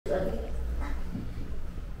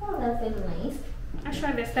feel nice.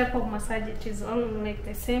 Actually, this type of massage, it is all like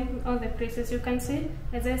the same, all the places you can see.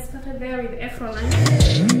 As I started there with Afro line.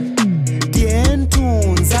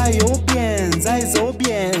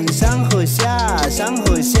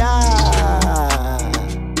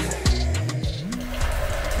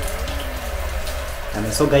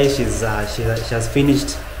 And so guys, she has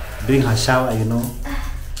finished doing her shower, you know.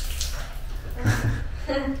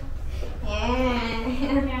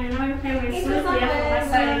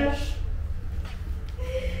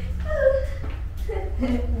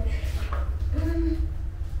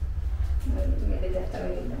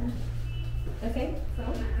 Okay, so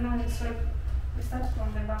now you sleep. We start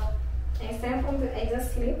from the back. I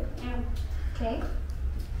just sleep. Yeah. Okay.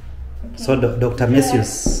 So Dr.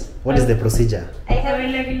 Messius, what is the procedure? I have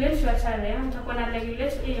regulate your challenge. I'm going to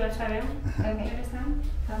regulate your challenge. okay. Understand?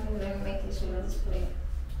 How can I make it show display?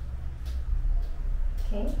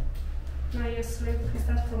 Okay. Now you sleep. We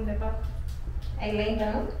start from the back. I lay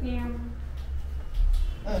down. Yeah.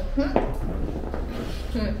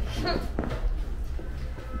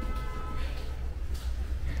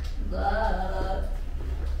 God.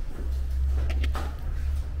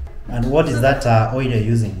 And what is that oil you're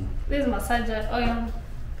using? This is massage oil.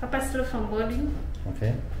 Purposely from body.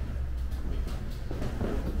 Okay.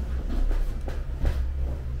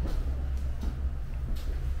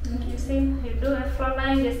 You see, you do Afro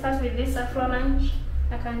line. You start with this Afro line.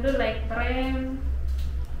 I can do like brain.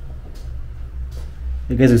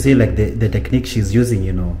 You guys will see like the technique she's using,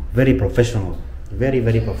 you know, very professional, very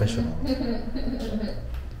professional.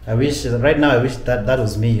 I wish right now I wish that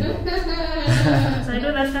was me, you know. So I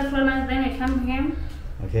do that Afro line, then I come here.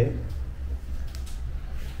 Okay.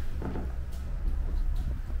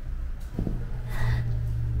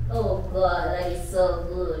 Oh God, that is so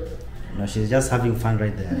good. No, she's just having fun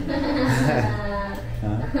right there.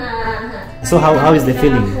 So how is the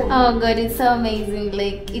feeling? Oh God, it's so amazing.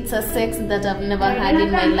 Like it's a sex that I've never had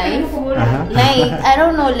in my life. Like I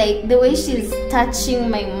don't know, like the way she's touching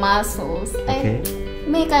my muscles. Okay.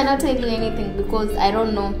 I cannot tell you anything because I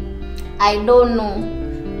don't know.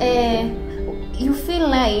 You feel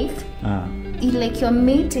like like your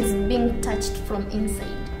mate is being touched from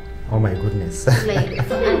inside. Oh my goodness. Like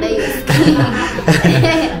under your skin.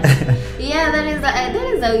 Yeah, that is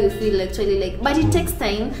how you feel actually. Like, but it takes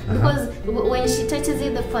time because when she touches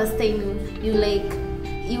you the first time, you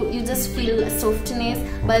just feel softness.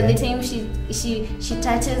 But the time she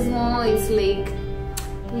touches more, it's like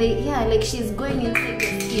yeah, like she's going inside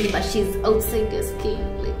your skin, but she's outside your skin.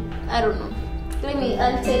 Like I don't know.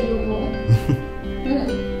 I'll tell you more.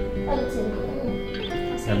 I'll tell you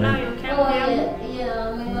more. So now you can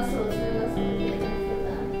yeah, my muscles, yeah, I feel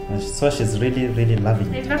that. So she's really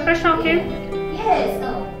loving it. Is the pressure okay? Yes,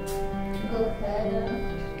 go ahead.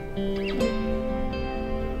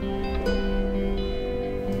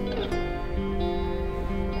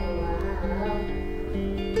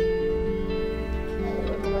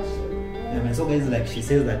 So guys, like she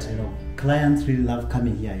says that, you know, clients really love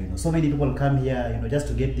coming here, you know. So many people come here, you know, just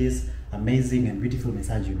to get this amazing and beautiful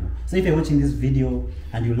massage, you know. So if you're watching this video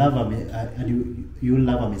and you love you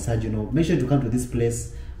love a massage, you know, make sure to come to this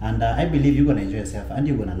place, and I believe you're gonna enjoy yourself and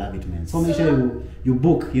you're gonna love it, man. So make sure you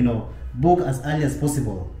book, you know, book as early as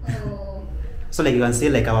possible. So like you can see,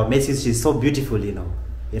 like our message, she's so beautiful, you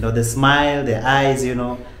know, the smile, the eyes, you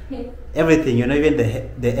know, everything, you know, even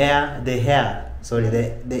the hair. Sorry,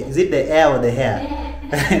 is it the hair or the hair?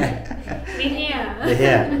 The hair. The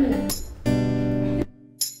hair.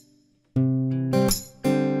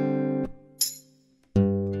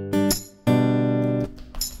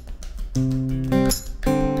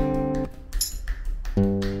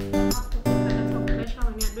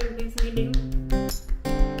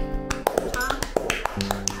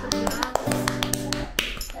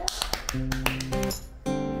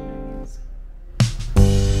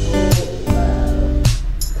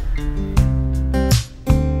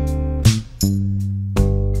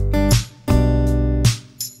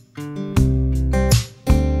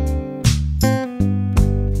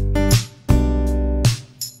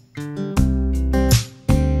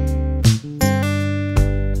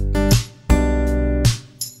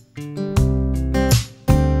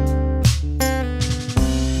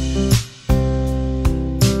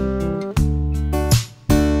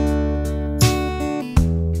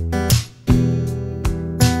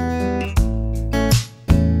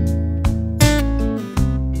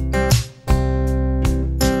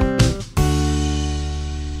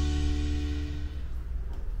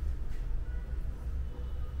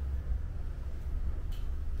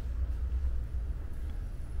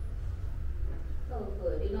 Oh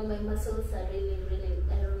good, you know my muscles are really,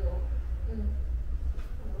 I don't know.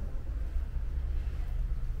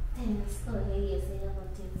 Oh, yes, I have a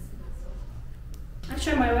text.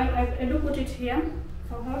 Actually, my wife, I do put it here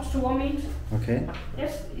for hot to warm it. Okay.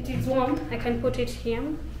 Yes, it is warm. I can put it here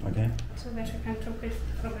Okay. so that I can talk it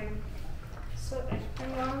properly. So I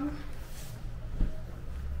turn on.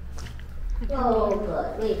 Oh,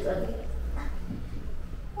 God. Wait, okay.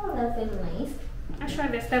 Oh, that feels nice.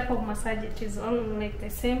 Actually, the type of massage, it is all like the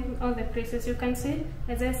same, all the places you can see.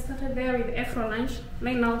 As I started there with Afro lunge,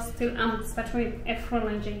 right now still I'm starting with Afro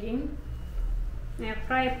lunge again. I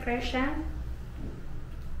apply pressure.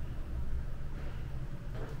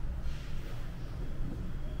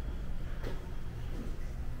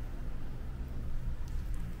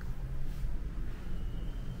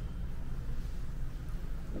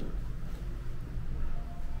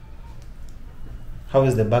 How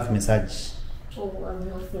is the back massage? Oh, I've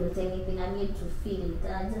not felt anything. I need to feel it.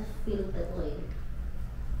 I just feel the oil.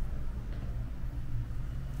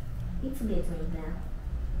 It's getting there.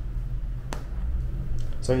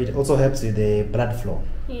 So it also helps with the blood flow.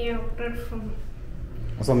 Yeah, blood from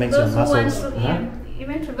Also makes those your who want muscles. to, yeah,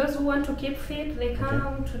 even to those who want to keep fit, they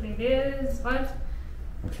come to the days, but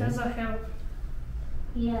Okay. it also help.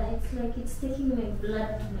 Yeah, it's like it's taking my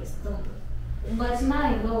blood to my stomach. But now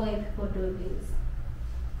I know why people do this.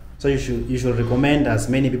 So you should recommend as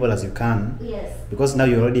many people as you can, Yes. because now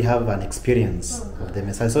you already have an experience of the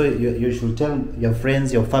massage. So you should tell your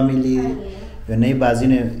friends, your family, Yeah. your neighbors, you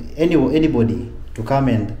know, anybody to come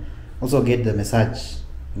and also get the massage,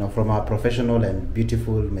 you know, from our professional and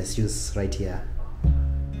beautiful masseuse right here.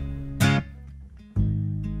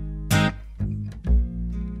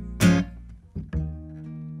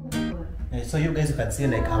 So you guys can see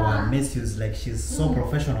like our masseuse, like she's so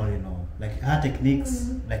professional, you know, like her techniques,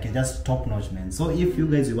 like it's just top notch, man. So if you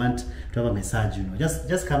guys want to have a massage, you know,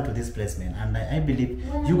 just come to this place, man, and I believe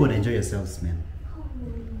you gonna enjoy yourselves, man.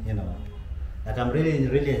 You know, like I'm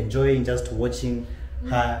really enjoying just watching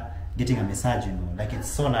her getting a massage, you know, like it's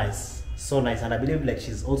so nice, and I believe like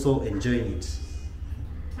she's also enjoying it.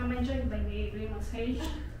 I'm enjoying by the massage.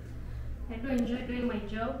 I do enjoy doing my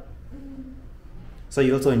job. So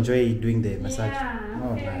you also enjoy doing the massage? Yeah, I'm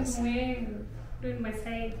Oh, feeling nice. well doing my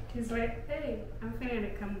side. It's like, hey, I'm feeling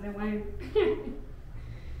like I'm the one.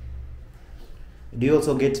 Do you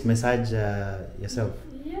also get massage yourself?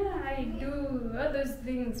 Yeah, I do. All those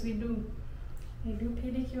things we do. I do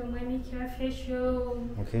pedicure, manicure, facial.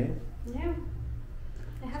 Okay. Yeah.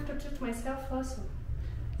 I have to treat myself also.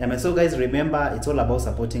 Yeah, man, so guys, remember, it's all about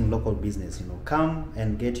supporting local business, you know. Come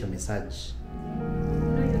and get your massage. You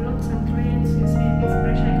know, you lock some clients, you say this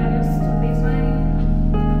pressure I can use to this one.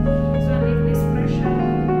 This one with this pressure.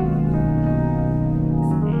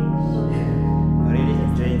 You're really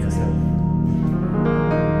enjoying yourself.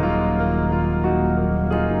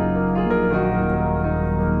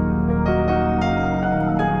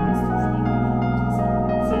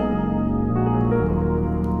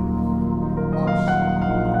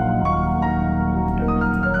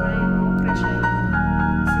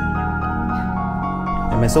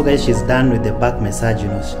 So guys, she's done with the back massage, you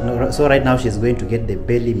know. So right now she's going to get the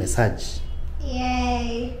belly massage.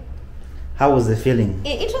 Yay. How was the feeling?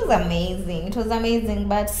 It was amazing. It was amazing.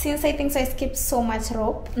 But since I think so I skipped so much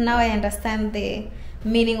rope, now I understand the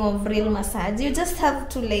meaning of real massage. You just have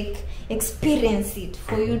to like experience it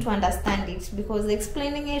for you to understand it, because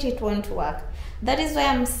explaining it won't work. That is why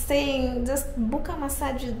I'm saying just book a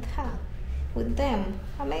massage with her, with them.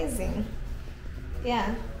 Amazing.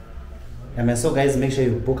 Yeah. I mean, so guys, make sure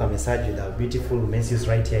you book a massage with our beautiful masseuse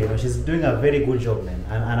right here. You know, she's doing a very good job, man,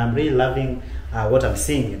 and I'm really loving what I'm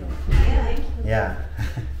seeing. You know. Yeah. Yeah.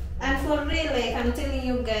 And for real, like I'm telling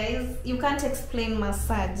you guys, you can't explain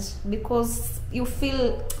massage because you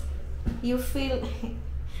feel, just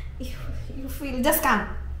come.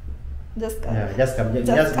 Just come. Yeah, just come.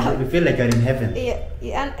 Just come. You feel like you're in heaven.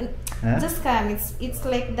 Yeah, and Huh? just come. It's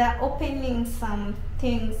like they're opening some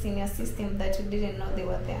things in your system that you didn't know they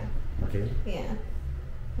were there. Okay. Yeah.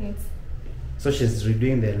 So she's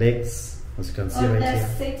redoing the legs, as you can see right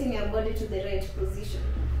That's here. setting your body to the right position.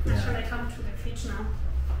 Yeah. Should I come to the feet now?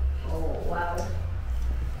 Oh wow.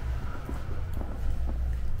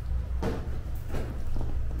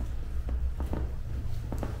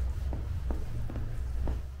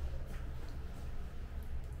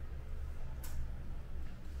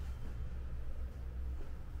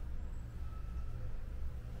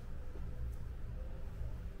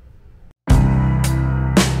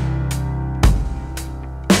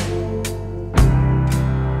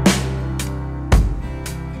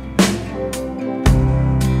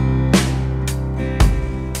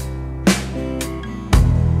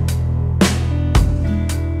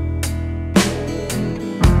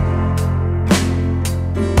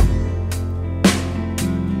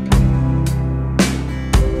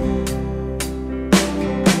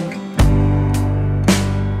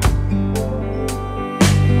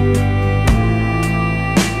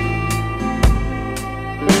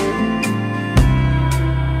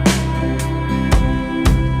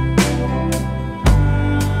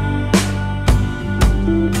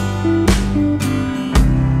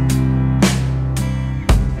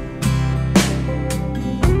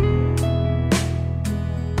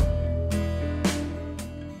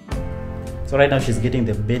 So right now she's getting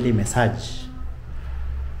the belly massage.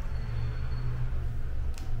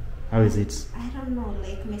 How is it? I don't know,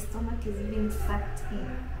 like my stomach is being sucked in.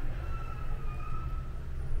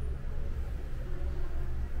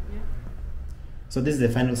 Yeah. So this is the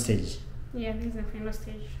final stage. Yeah, this is the final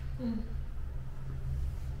stage.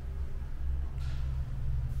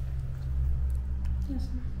 Yes.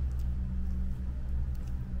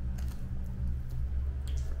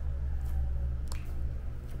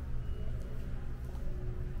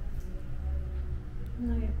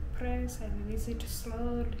 Now you press and release it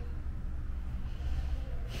slowly.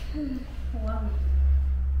 Wow.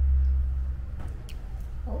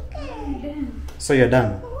 Okay. So you're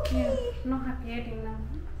done. Yeah, no happy ending now.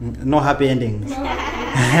 No happy ending. So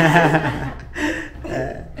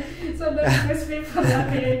don't press me for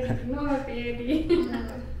happy ending. No happy ending.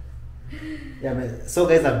 Yeah, but so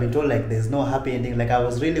guys, I've been told like there's no happy ending. Like I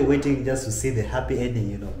was really waiting just to see the happy ending,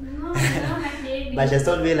 you know. No happy ending. But she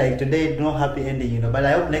told me like today no happy ending, you know. But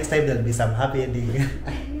I hope next time there'll be some happy ending.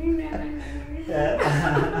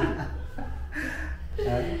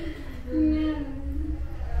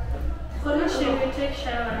 How should we take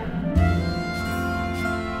shower?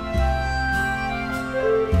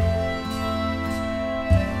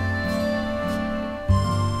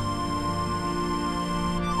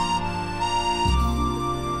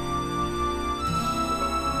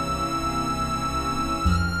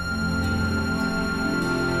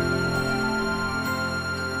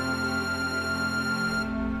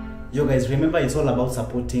 You guys remember it's all about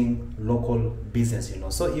supporting local business, you know.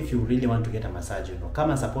 So if you really want to get a massage, you know, come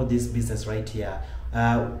and support this business right here.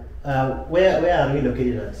 Where are we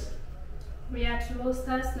located at? We are at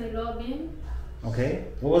Losters, Nairobi. Okay.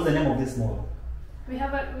 What was the name of this mall? We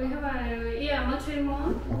have a Mountain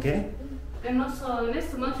Mall. Okay. And also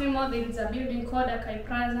next to Mountain Mall there is a building called Akai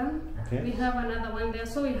Plaza. Okay. We have another one there.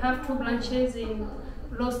 So we have 2 branches in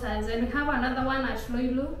Losters and we have another one at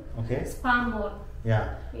Loilu. Okay. Spa Mall.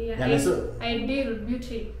 Yeah. Yeah. So, Ideal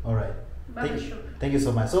Beauty. all right. Barbershop. Thank you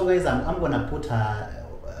so much. So guys, I'm gonna put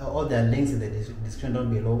all the links in the description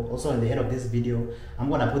down below. Also in the end of this video, I'm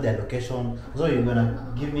gonna put their location. So you're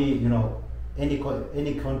gonna give me, you know, any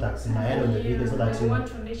contacts in the end of the video so that you want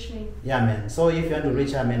to reach me. Yeah, man. So if you want to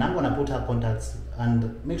reach her, man, I'm gonna put her contacts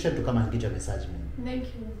and make sure to come and get your massage, man. Thank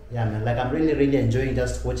you. Yeah, man. Like I'm really enjoying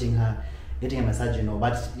just watching her getting a massage, you know.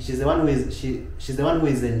 But she's the one who is she's the one who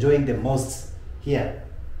is enjoying the most here.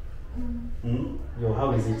 Yo,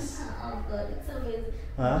 how is it? Oh God, it's amazing.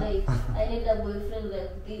 Huh? Like I need a boyfriend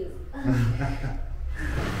like this.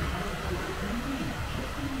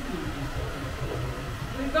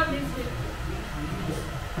 We got this here.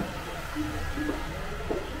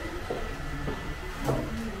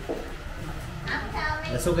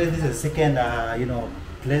 So guys, this is the second, you know,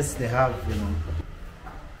 place they have, you know.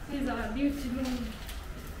 This is our beauty room.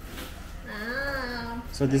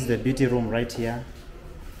 So this is the beauty room right here.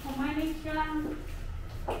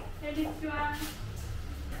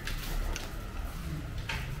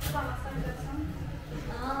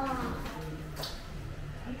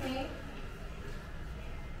 Okay.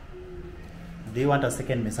 Do you want a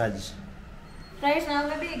second massage? Right now,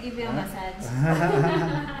 maybe I give you a massage.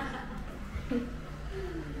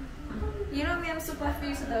 You know me, I'm super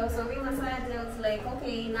fit though, so we massage, I was like,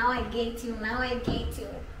 okay, now I get you, now I get you.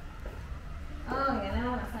 Oh, yeah,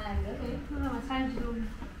 now massage, okay. Massage room.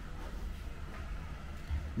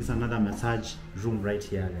 This is another massage room right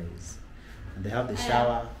here, guys. And they have the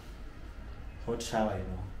shower, hot shower, you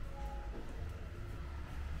know.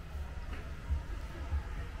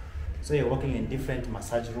 So you're working in different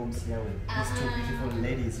massage rooms here with these 2 beautiful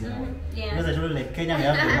ladies, you know. Yeah. Because I told you, like Kenya, we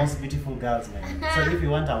have the most beautiful girls, man. So if you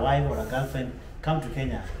want a wife or a girlfriend, come to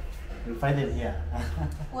Kenya. You'll find them here.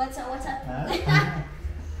 What's up? Huh?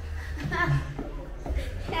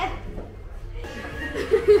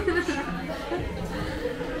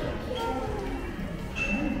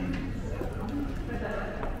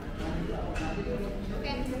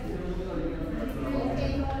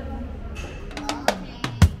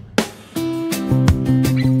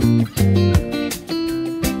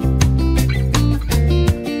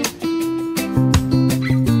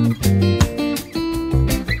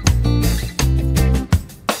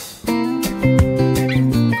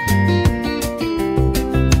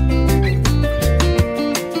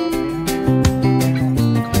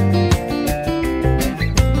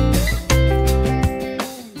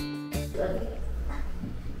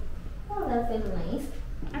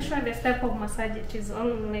 Actually, the type of massage, it is all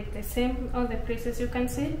like the same, all the places you can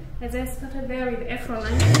see. As I started there with Afro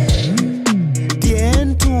line.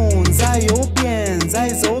 Bien tunza yo bien.